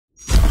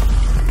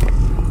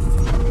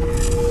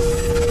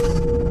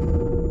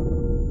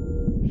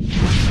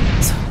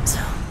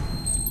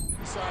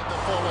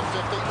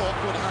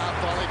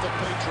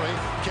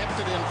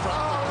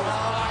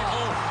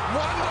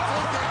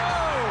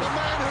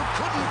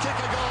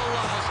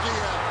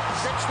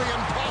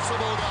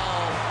possible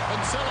goal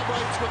and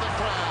celebrates with the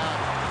crowd.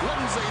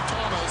 Lindsay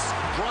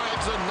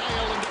drives a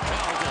nail into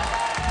Carlton.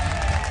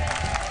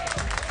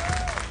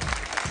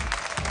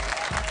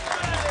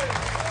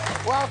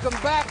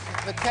 Welcome back.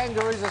 The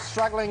Kangaroos are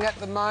struggling at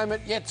the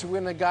moment, yet to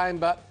win the game,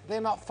 but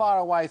they're not far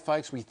away,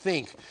 folks, we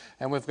think.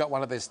 And we've got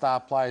one of their star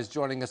players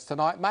joining us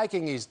tonight,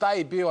 making his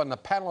debut on the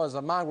panel as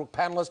a Marngrook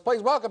panellist.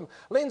 Please welcome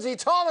Lindsay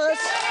Thomas.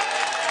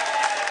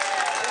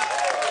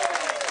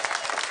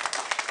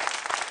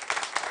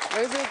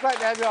 Lindsay, great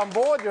to have you on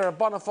board. You're a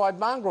bona fide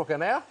Marngrooker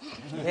now.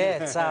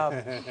 Yeah, it's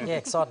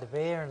excited to be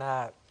here and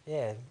a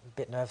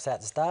bit nervous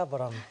at the start,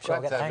 but I'm sure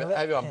I'll get the hang of it.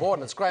 Have you on board,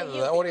 and it's great that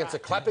the audience are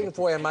clapping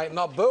for you, mate,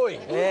 not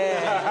booing.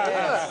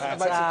 Yeah. It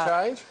makes a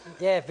change.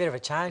 Yeah, a bit of a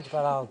change,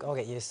 but I'll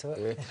get used to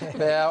it. Yeah.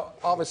 Now,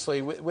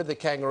 obviously, with the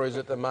Kangaroos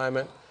at the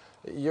moment,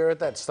 you're at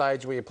that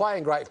stage where you're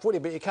playing great footy,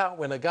 but you can't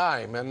win a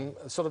game, and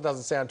it sort of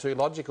doesn't sound too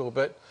logical,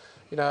 but,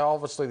 you know,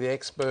 obviously the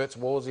experts,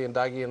 Worsey and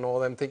Dougie and all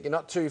them, think you're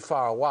not too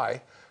far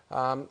away.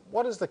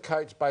 What has the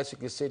coach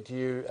basically said to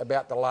you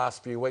about the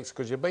last few weeks?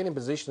 Because you've been in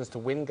positions to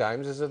win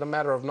games. Is it a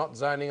matter of not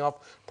zoning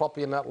off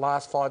properly in that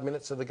last 5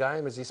 minutes of the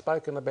game? Has he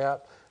spoken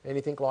about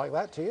anything like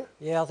that to you?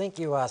 Yeah, I think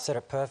you said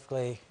it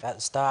perfectly at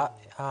the start.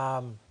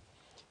 You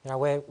know,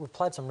 we've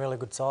played some really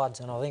good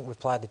sides, and I think we've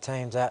played the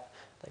teams that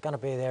they're going to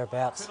be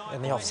thereabouts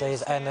in the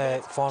off-season and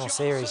the final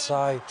series.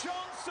 So,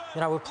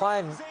 you know, we're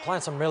playing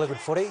some really good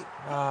footy.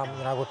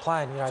 You know, we're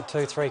playing,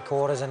 2-3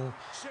 quarters and,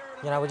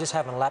 you know, we're just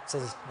having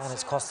lapses and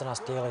it's costing us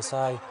dearly.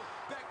 So,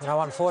 you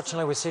know,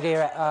 unfortunately we sit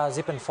here at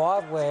zipping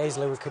 5 where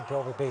easily we could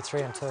probably be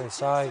 3-2.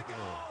 So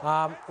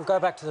we'll go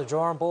back to the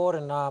drawing board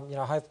and, you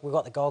know, hope we've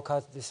got the Gold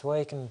Coast this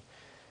week and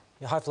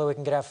hopefully we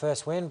can get our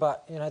first win.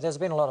 But, you know, there's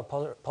been a lot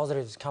of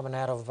positives coming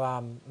out of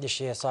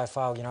this year so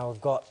far. You know, we've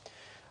got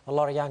a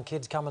lot of young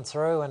kids coming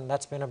through and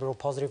that's been a real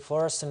positive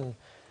for us. And,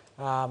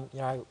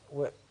 you know,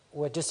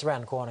 we're just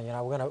around the corner. You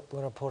know, we're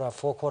going to put a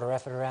 4-quarter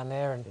effort around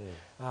there.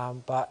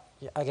 And but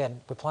again,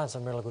 we're playing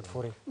some really good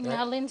footy.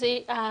 Now,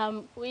 Lindsay,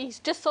 we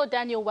just saw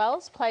Daniel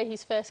Wells play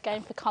his first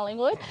game for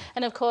Collingwood,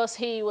 and of course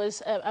he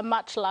was a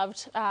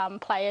much-loved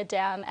player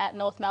down at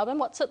North Melbourne.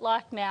 What's it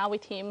like now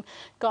with him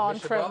gone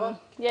from?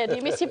 Yeah, do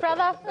you miss your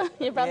brother?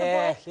 Your brother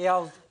boy?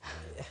 Yeah,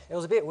 it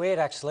was a bit weird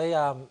actually.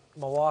 My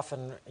wife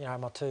and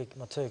my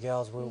two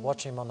girls, we were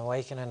watching him on the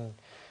weekend and.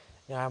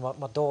 You know,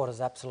 my daughters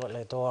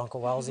absolutely adore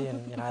Uncle Wellesley,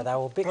 and you know they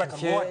were a bit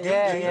confused.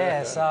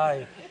 Yeah.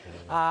 So,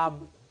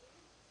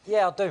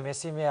 yeah, I do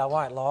miss him. Yeah, I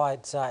won't lie.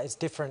 It's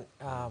different,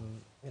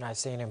 you know,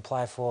 seeing him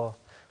play for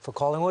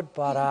Collingwood.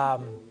 But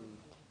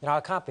you know,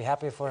 I can't be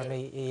happy for him.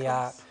 You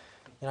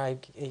know,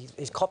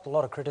 he's copped a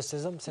lot of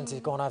criticism since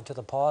he's gone over to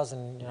the Pies,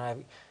 and you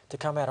know, to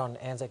come out on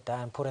Anzac Day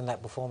and put in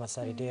that performance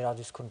that he did, I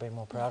just couldn't be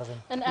more proud of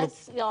him. And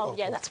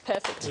yeah, that's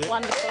perfect. Yeah.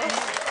 Wonderful.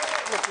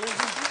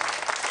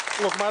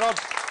 Look, mate, I've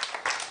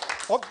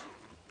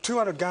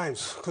 200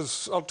 games,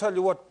 because I'll tell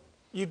you what,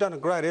 you've done a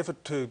great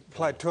effort to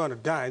play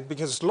 200 games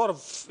because a lot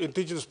of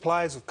Indigenous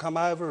players have come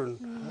over and,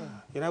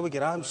 you know, we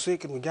get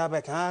homesick and we go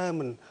back home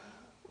and,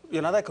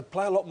 you know, they could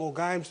play a lot more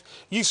games.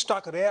 You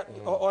stuck it out.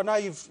 I know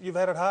you've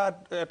had it hard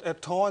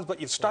at times, but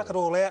you've stuck it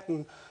all out.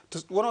 And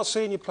when I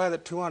seen you play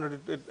that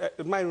 200,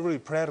 it made me really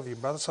proud of you,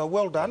 brother. So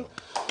well done.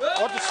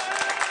 I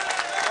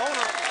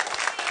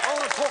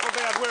want to talk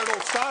about where it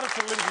all started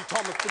for Lindsay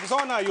Thomas, because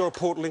I know you're a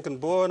Port Lincoln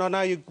boy and I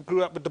know you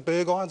grew up with the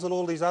Burgoynes and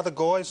all these other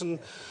guys, and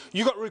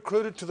you got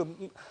recruited to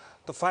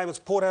the famous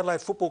Port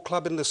Adelaide Football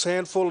Club in the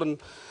Sandful,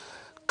 and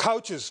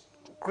coaches,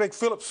 Greg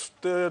Phillips,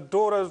 the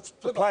daughter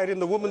played in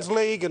the Women's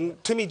League,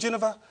 and Timmy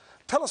Ginniver.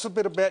 Tell us a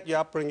bit about your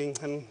upbringing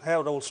and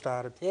how it all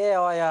started.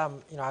 Yeah,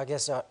 you know, I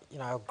guess you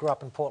know, I grew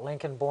up in Port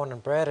Lincoln, born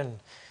and bred, and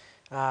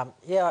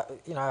yeah,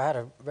 you know, I had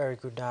a very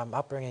good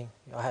upbringing.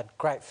 I had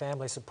great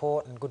family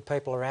support and good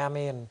people around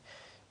me, and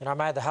you know, I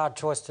made the hard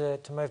choice to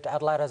move to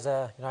Adelaide as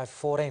a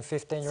 14,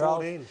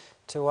 15-year-old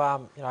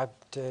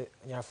to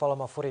follow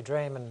my footy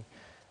dream, and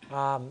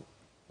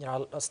you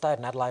know, I stayed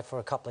in Adelaide for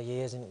a couple of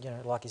years, and you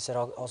know, like you said,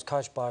 I was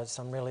coached by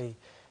some really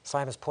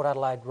famous Port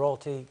Adelaide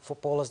royalty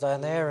footballers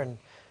down there, and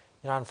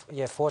you know,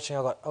 yeah,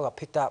 fortunately I got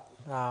picked up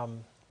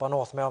by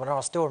North Melbourne, and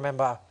I still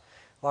remember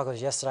like it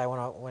was yesterday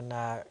when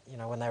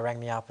they rang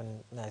me up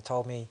and they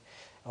told me,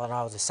 I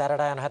know it was a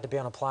Saturday and I had to be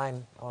on a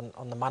plane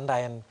on the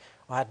Monday, and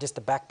I had just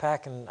a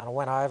backpack and I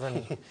went over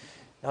and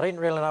I didn't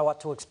really know what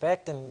to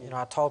expect, and you know,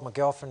 I told my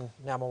girlfriend,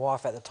 now my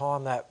wife at the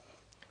time, that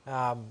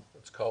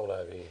it's cold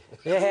over here.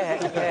 Yeah,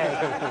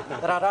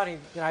 that I'd only,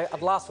 you know,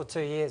 I'd last for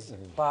 2 years,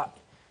 but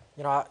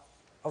you know,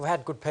 I've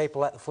had good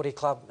people at the footy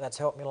club that's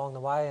helped me along the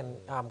way,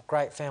 and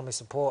great family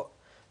support,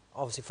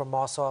 obviously from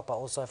my side, but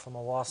also from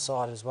my wife's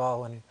side as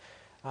well. And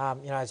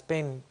you know, it's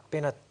been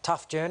a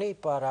tough journey,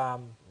 but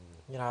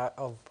you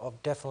know,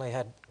 I've definitely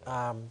had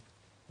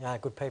you know,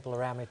 good people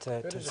around me to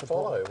Who did you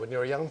support follow me. when you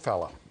were a young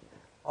fella?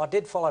 I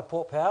did follow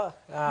Port Power.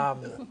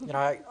 You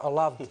know, I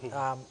loved,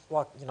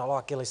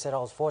 like Gilly said, I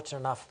was fortunate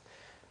enough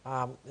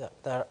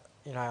that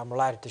you know, I'm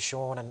related to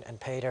Sean and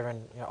Peter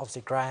and you know,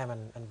 obviously Graham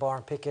and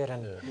Byron Pickett,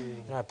 and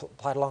you know,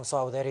 played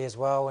alongside with Eddie as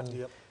well.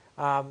 And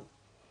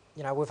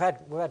you know, we've had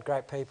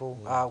great people,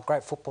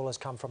 great footballers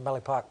come from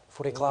Melbourne Park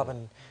Footy Club,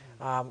 and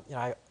you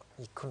know,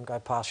 you couldn't go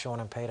past Sean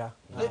and Peter.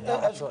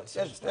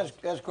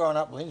 As growing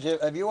up, Lindsay,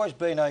 have you always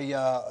been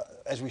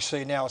as we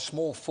see now, a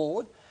small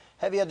forward?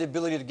 Have you had the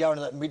ability to go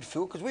into that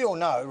midfield? Because we all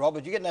know,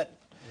 Robert, you get that.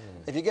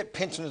 If you get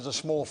Penson as a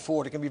small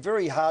forward, it can be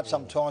very hard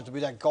sometimes to be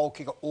that goal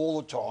kicker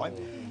all the time.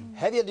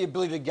 Have you had the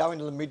ability to go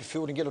into the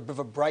midfield and get a bit of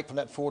a break from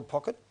that forward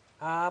pocket?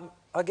 I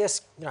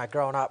guess, you know,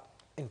 growing up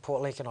in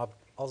Port Lincoln, I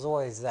was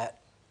always that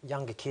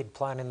younger kid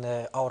playing in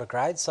the older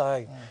grades,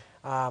 so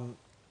I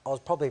was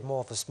probably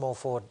more of a small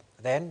forward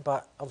then,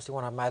 but obviously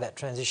when I made that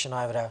transition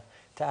over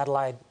to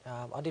Adelaide,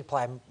 I did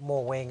play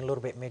more wing, a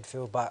little bit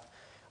midfield, but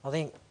I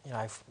think, you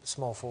know,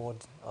 small forward,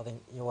 I think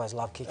you always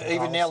love kicking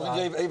Even goals,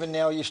 now, so. even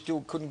now, you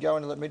still couldn't go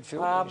into that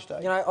midfield at any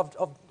stage? You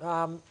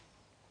know,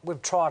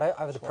 we've tried it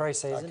over the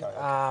pre-season.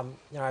 Okay.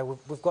 You know,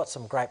 we've got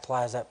some great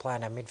players that play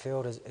in our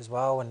midfield as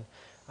well, and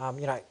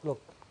you know,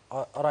 look,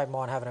 I don't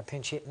mind having a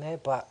pinch hit in there,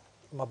 but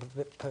my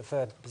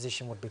preferred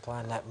position would be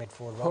playing that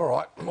midfield role. All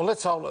right, well,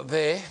 let's hold it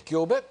there,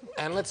 Gilbert,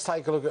 and let's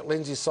take a look at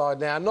Lindsay's side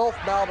now. North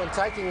Melbourne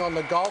taking on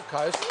the Gold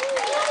Coast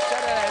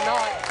Saturday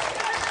night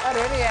at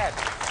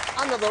Etihad.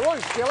 Under the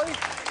roof, Gilly.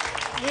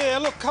 Yeah,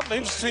 look, a couple of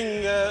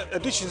interesting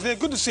additions there.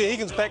 Good to see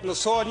Higgins back in the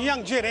side.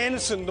 Young Jed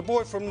Anderson, the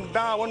boy from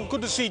Darwin.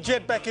 Good to see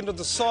Jed back into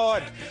the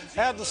side.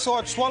 Out of the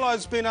side,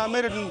 Swallows been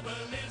omitted, and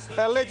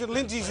our legend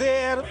Lindsay's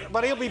there,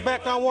 but he'll be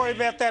back. Don't worry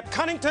about that.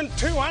 Cunnington,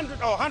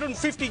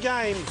 150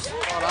 games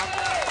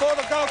for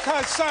the Gold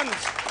Coast Suns.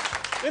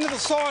 Into the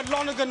side,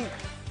 Lonergan.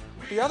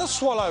 The other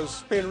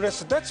Swallows being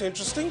rested. That's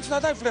interesting. So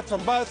they've left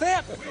them both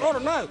out. I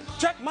don't know.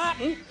 Jack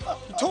Martin, you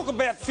talk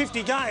about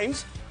 50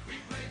 games.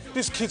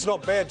 This kid's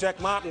not bad,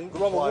 Jack Martin.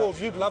 Robert Walls,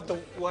 you'd love the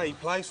way he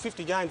plays.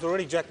 50 games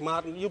already, Jack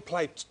Martin. You'll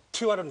play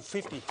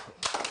 250.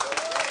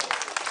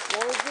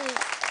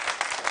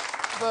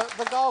 Well,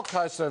 the Gold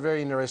Coast are a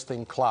very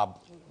interesting club.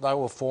 They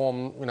were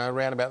formed, you know,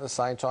 around about the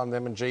same time,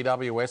 them and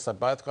GWS. They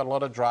both got a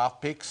lot of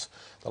draft picks.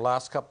 The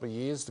last couple of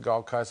years, the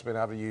Gold Coast have been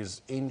able to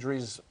use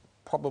injuries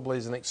probably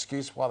as an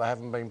excuse why they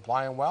haven't been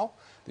playing well.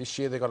 This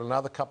year they've got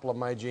another couple of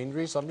major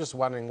injuries. I'm just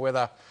wondering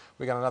whether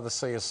we're going to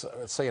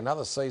see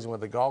another season where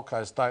the Gold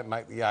Coast don't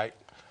make the 8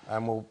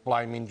 and we'll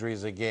blame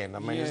injuries again. I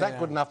mean, is that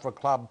good enough for a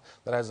club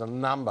that has a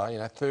number, you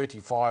know,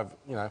 35,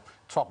 you know,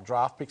 top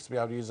draft picks to be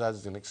able to use that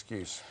as an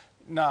excuse?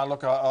 No,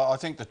 look, I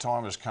think the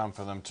time has come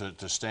for them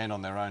to stand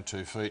on their own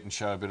 2 feet and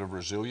show a bit of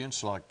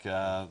resilience. Like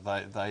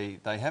they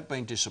have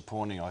been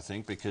disappointing, I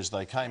think, because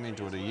they came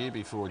into it a year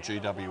before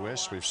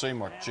GWS. We've seen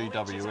what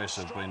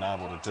GWS have been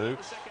able to do.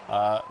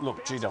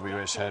 Look,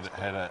 GWS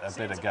had a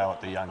better go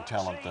at the young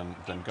talent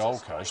than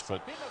Gold Coast,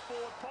 but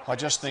I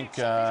just think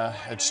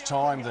it's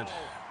time that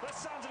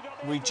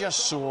we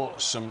just saw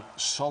some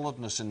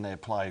solidness in their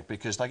play,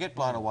 because they get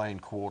blown away in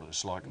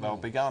quarters. Like, they'll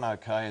be going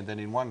okay, and then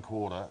in one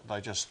quarter,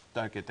 they just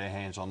don't get their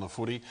hands on the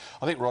footy.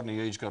 I think Rodney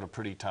Eade's got a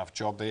pretty tough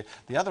job there.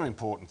 The other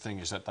important thing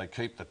is that they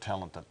keep the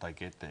talent that they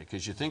get there,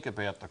 because you think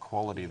about the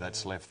quality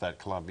that's left that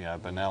club. You know,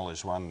 Bernal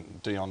is one,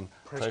 Dion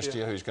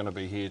Prestia, who's going to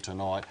be here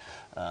tonight,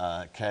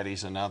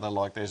 Caddy's another.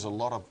 Like, there's a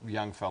lot of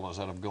young fellas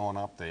that have gone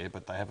up there,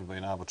 but they haven't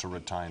been able to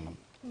retain them.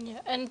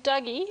 Yeah, and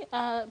Dougie,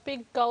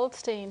 big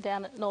Goldstein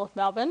down at North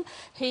Melbourne,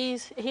 he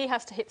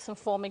has to hit some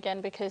form again,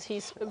 because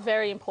he's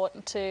very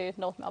important to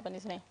North Melbourne,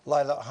 isn't he?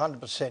 Layla,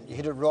 100%. You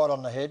hit it right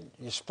on the head.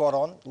 You're spot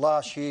on.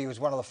 Last year he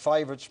was one of the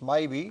favourites,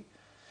 maybe,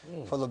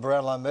 for the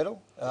Brownlow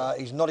medal.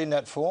 He's not in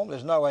that form.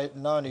 There's no way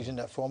known he's in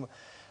that form.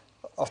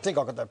 I think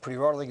I got that pretty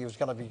right. I think he was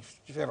going to be,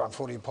 everyone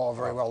thought he'd play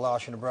very well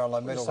last year in the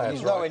Brownlow medal.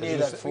 He's nowhere near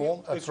that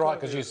form. That's right,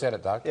 because you said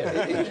it, Doug.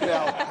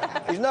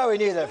 Yeah, he's nowhere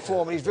near that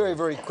form, and he's very,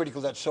 very critical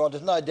of that side.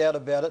 There's no doubt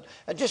about it.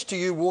 And just to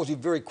you, Warsy,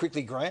 very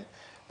quickly, Grant,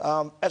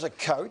 as a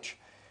coach,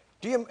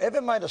 do you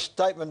ever made a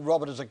statement,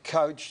 Robert, as a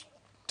coach,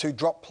 to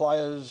drop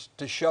players,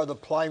 to show the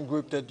playing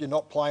group that you're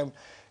not playing?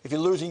 If you're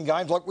losing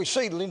games, like we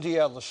see Lindsay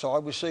out of the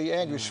side, we see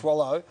Andrew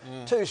Swallow,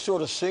 2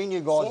 sort of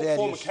senior guys out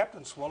Former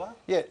captain, Swallow.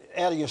 Yeah,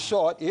 out of your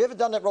side. You ever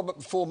done that, Robert,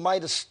 before,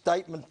 made a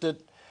statement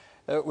that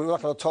we're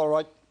not going to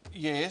tolerate?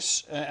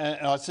 Yes,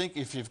 and I think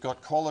if you've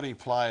got quality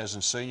players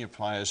and senior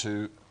players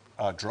who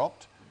are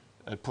dropped,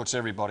 it puts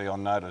everybody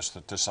on notice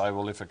to say,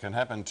 well, if it can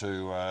happen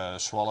to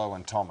Swallow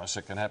and Thomas,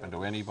 it can happen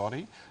to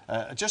anybody.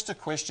 Just a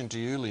question to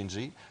you,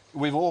 Lindsay.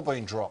 We've all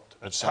been dropped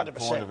at some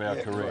point of our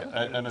career,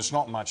 and it's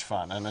not much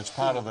fun, and it's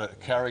part of the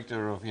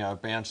character of, you know,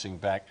 bouncing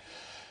back.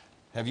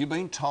 Have you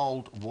been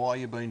told why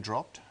you've been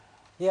dropped?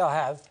 Yeah, I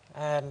have,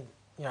 and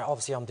you know,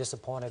 obviously I'm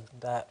disappointed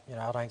that, you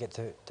know, I don't get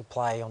to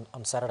play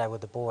on Saturday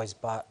with the boys.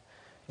 But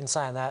in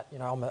saying that, you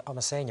know, I'm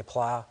a senior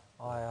player.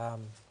 I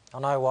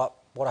know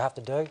what I have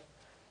to do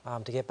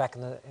to get back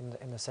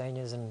in the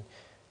seniors, and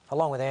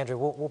along with Andrew,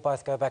 we'll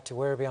both go back to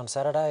Werribee on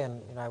Saturday, and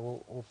you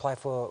know, we'll play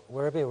for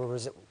Werribee.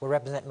 We'll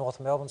represent North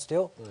Melbourne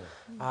still.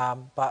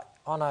 But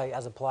I know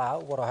as a player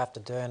what I have to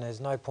do, and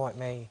there's no point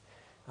me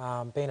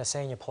being a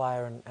senior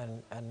player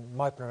and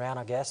moping around,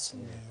 I guess,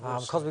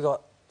 because we've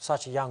got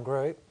such a young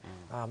group.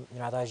 You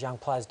know, those young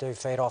players do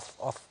feed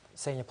off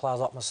senior players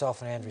like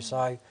myself and Andrew.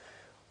 So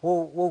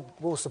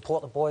we'll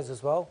support the boys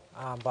as well.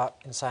 But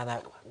in saying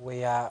that,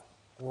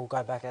 we'll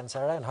go back on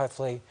Saturday, and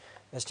hopefully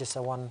it's just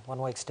a one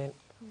week stint.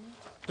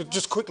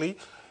 Just quickly,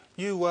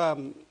 you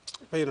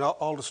being an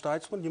older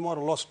statesman, you might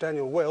have lost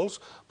Daniel Wells,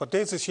 but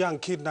there's this young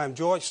kid named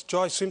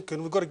Jai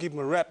Simpkin. We've got to give him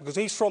a rap because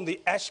he's from the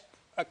Ash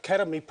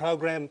Academy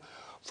program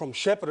from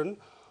Shepparton,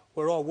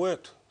 where I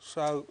worked.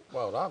 So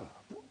well done.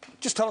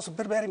 Just tell us a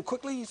bit about him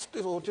quickly,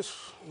 or just...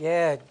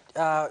 Yeah,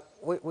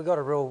 we got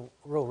a real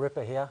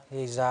ripper here.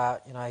 He's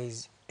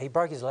he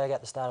broke his leg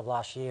at the start of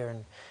last year,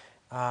 and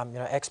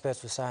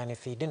experts were saying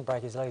if he didn't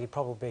break his leg, he'd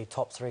probably be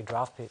top 3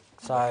 draft pick.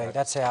 So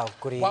that's how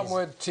good he is. One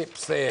word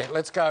tips there.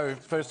 Let's go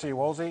first to you,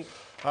 Wolsey.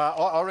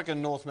 I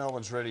reckon North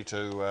Melbourne's ready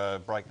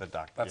to break the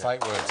duck. That's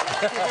 8 words.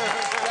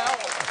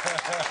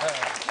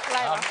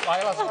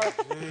 Layla. Sorry.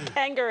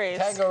 Kangaroos.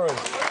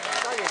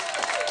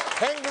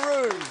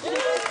 Kangaroos.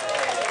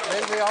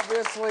 Lindsay,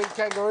 obviously,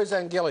 kangaroos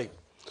and Gilly.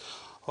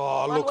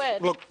 Oh, One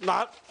word. Look,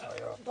 no.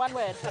 One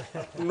word.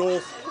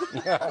 North.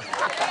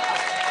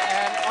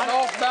 And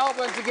North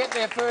Melbourne to get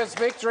their first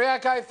victory.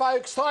 OK,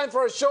 folks, time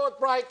for a short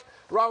break.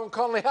 Rowan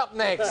Conley up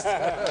next.